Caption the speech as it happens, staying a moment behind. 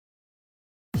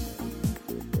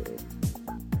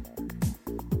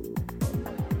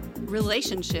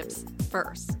relationships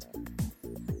first.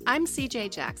 I'm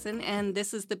CJ Jackson, and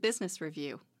this is the Business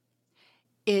Review.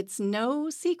 It's no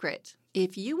secret,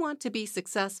 if you want to be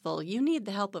successful, you need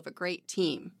the help of a great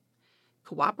team.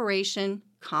 Cooperation,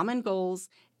 common goals,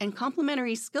 and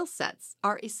complementary skill sets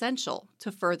are essential to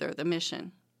further the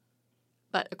mission.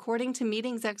 But according to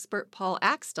meetings expert Paul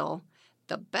Axtell,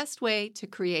 the best way to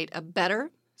create a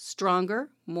better,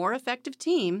 stronger, more effective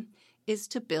team is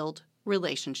to build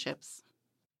relationships.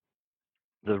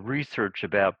 The research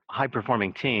about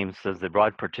high-performing teams says that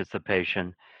broad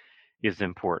participation is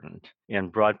important,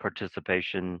 and broad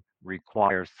participation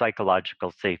requires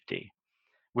psychological safety,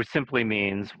 which simply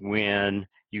means when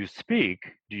you speak,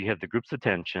 do you have the group's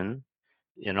attention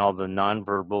in all the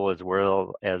nonverbal as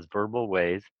well as verbal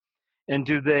ways, and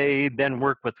do they then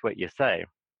work with what you say?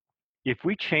 If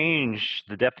we change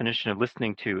the definition of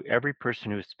listening to every person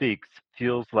who speaks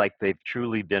feels like they've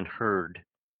truly been heard.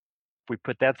 If we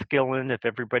put that skill in, if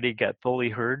everybody got fully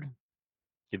heard,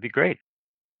 it'd be great.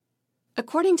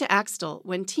 According to Axtell,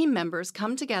 when team members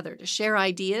come together to share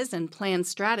ideas and plan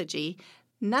strategy,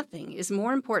 nothing is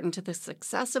more important to the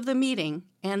success of the meeting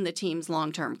and the team's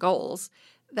long-term goals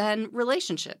than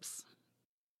relationships.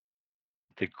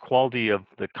 The quality of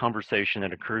the conversation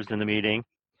that occurs in the meeting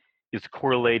is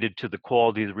correlated to the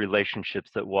quality of the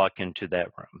relationships that walk into that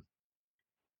room.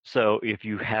 So if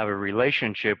you have a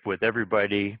relationship with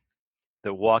everybody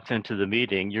that walks into the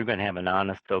meeting, you're going to have an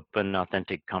honest, open,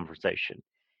 authentic conversation.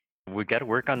 We got to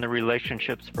work on the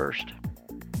relationships first.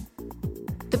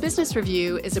 The Business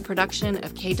Review is a production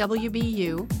of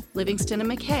KWBU, Livingston and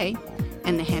McKay,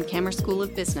 and the Hankamer School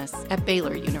of Business at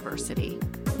Baylor University.